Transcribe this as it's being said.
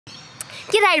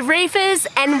G'day Reefers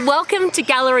and welcome to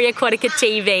Gallery Aquatica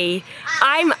TV.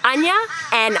 I'm Ania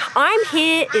and I'm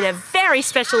here in a very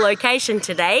special location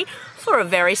today for a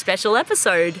very special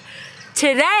episode.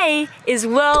 Today is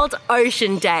World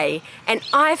Ocean Day and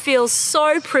I feel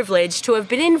so privileged to have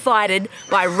been invited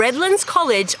by Redlands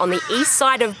College on the east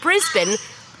side of Brisbane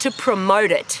to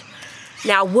promote it.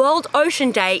 Now, World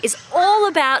Ocean Day is all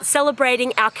about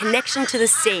celebrating our connection to the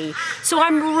sea. So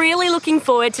I'm really looking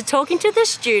forward to talking to the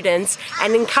students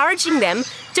and encouraging them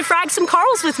to frag some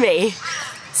corals with me.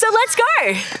 So let's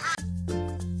go!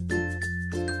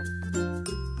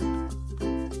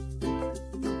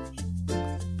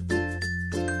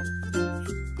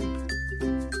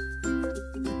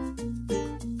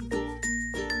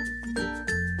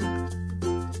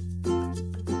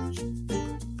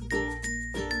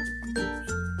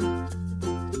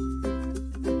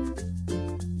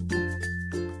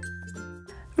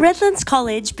 Redlands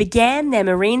College began their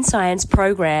marine science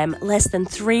program less than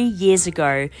 3 years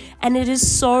ago, and it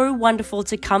is so wonderful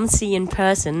to come see in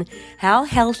person how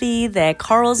healthy their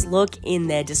corals look in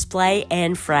their display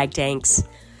and frag tanks.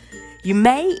 You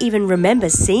may even remember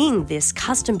seeing this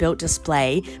custom-built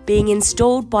display being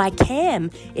installed by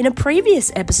Cam in a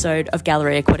previous episode of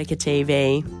Gallery Aquatica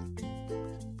TV.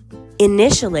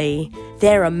 Initially,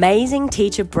 their amazing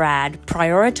teacher Brad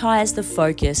prioritised the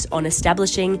focus on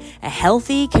establishing a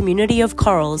healthy community of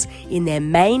corals in their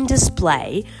main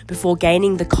display before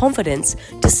gaining the confidence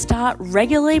to start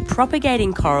regularly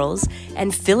propagating corals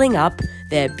and filling up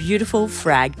their beautiful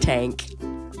frag tank.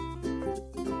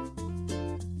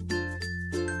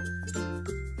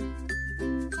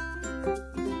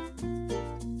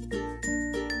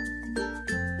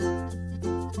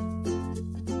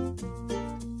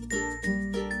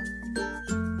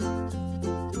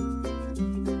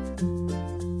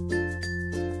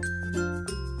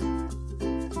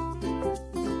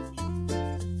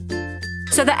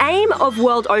 So the aim of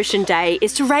World Ocean Day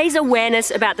is to raise awareness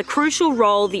about the crucial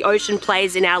role the ocean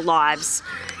plays in our lives.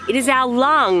 It is our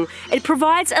lung. It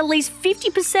provides at least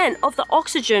 50% of the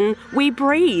oxygen we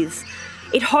breathe.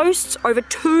 It hosts over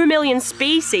 2 million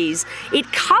species.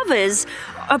 It covers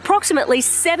approximately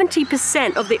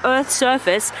 70% of the Earth's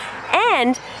surface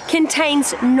and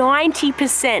contains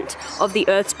 90% of the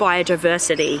Earth's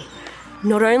biodiversity.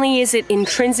 Not only is it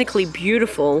intrinsically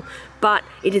beautiful, but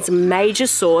it is a major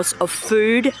source of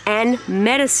food and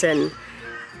medicine.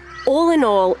 All in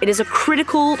all, it is a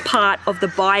critical part of the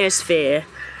biosphere.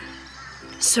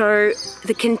 So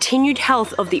the continued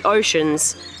health of the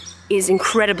oceans is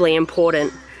incredibly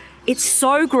important. It's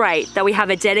so great that we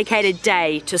have a dedicated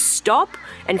day to stop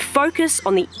and focus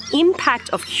on the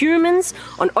impact of humans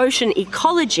on ocean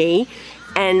ecology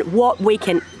and what we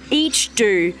can each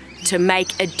do to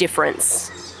make a difference.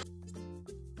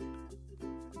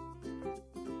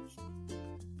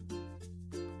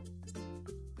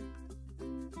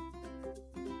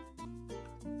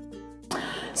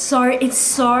 So it's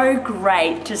so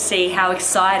great to see how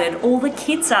excited all the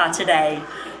kids are today.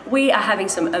 We are having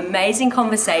some amazing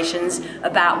conversations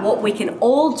about what we can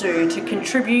all do to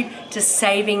contribute to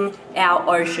saving our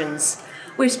oceans.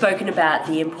 We've spoken about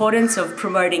the importance of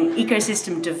promoting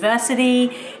ecosystem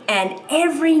diversity, and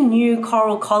every new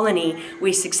coral colony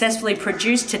we successfully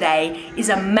produce today is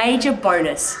a major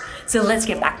bonus. So let's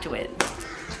get back to it.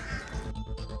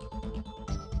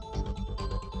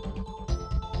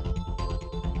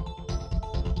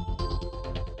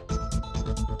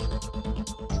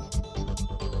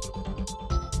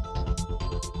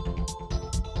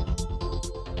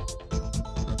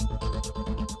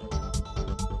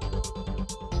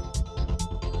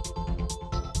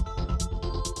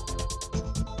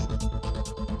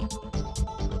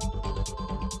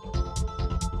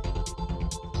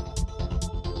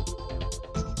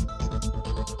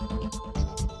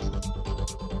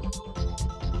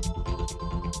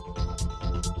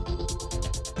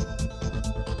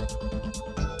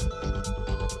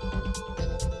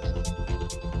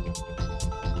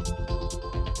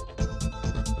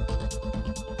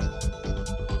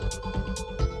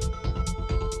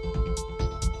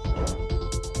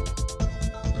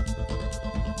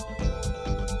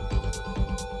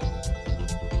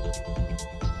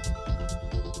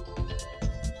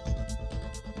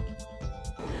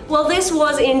 Well, this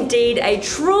was indeed a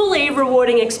truly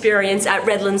rewarding experience at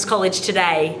Redlands College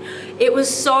today. It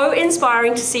was so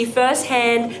inspiring to see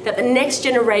firsthand that the next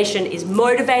generation is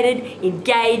motivated,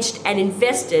 engaged, and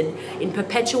invested in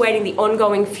perpetuating the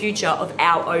ongoing future of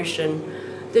our ocean.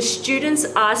 The students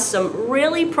asked some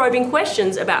really probing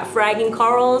questions about fragging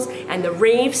corals and the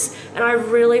reefs, and I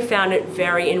really found it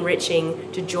very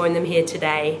enriching to join them here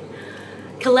today.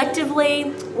 Collectively,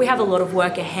 we have a lot of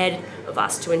work ahead of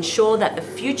us to ensure that the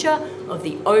future of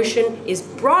the ocean is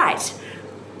bright.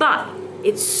 But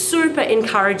it's super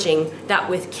encouraging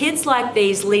that with kids like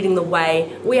these leading the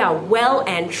way, we are well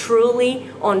and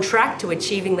truly on track to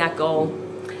achieving that goal.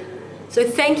 So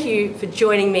thank you for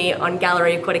joining me on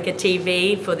Gallery Aquatica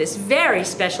TV for this very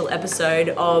special episode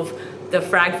of the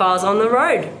Frag Files on the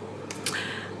Road.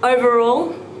 Overall,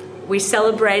 we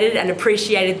celebrated and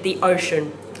appreciated the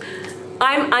ocean.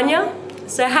 I'm Ania,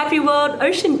 so happy World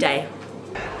Ocean Day.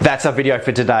 That's our video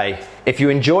for today. If you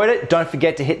enjoyed it, don't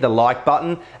forget to hit the like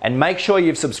button and make sure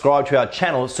you've subscribed to our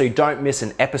channel so you don't miss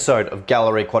an episode of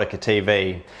Gallery Aquatica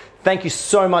TV. Thank you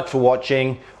so much for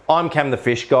watching. I'm Cam the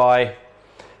Fish Guy.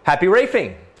 Happy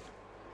reefing!